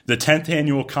The 10th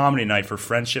annual comedy night for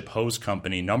Friendship Hose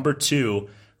Company, number 2,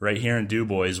 right here in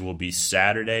DuBois, will be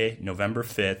Saturday, November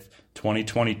 5th,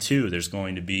 2022. There's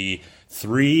going to be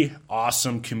 3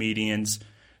 awesome comedians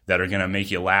that are going to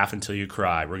make you laugh until you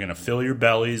cry. We're going to fill your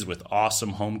bellies with awesome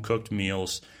home-cooked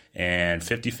meals and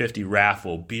 50-50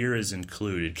 raffle. Beer is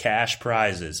included, cash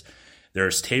prizes.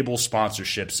 There's table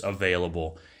sponsorships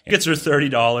available. Tickets are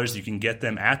 $30. You can get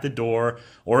them at the door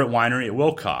or at Winery at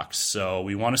Wilcox. So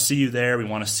we want to see you there. We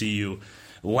want to see you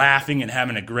laughing and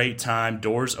having a great time.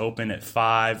 Doors open at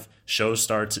 5. Show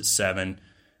starts at 7.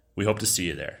 We hope to see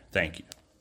you there. Thank you.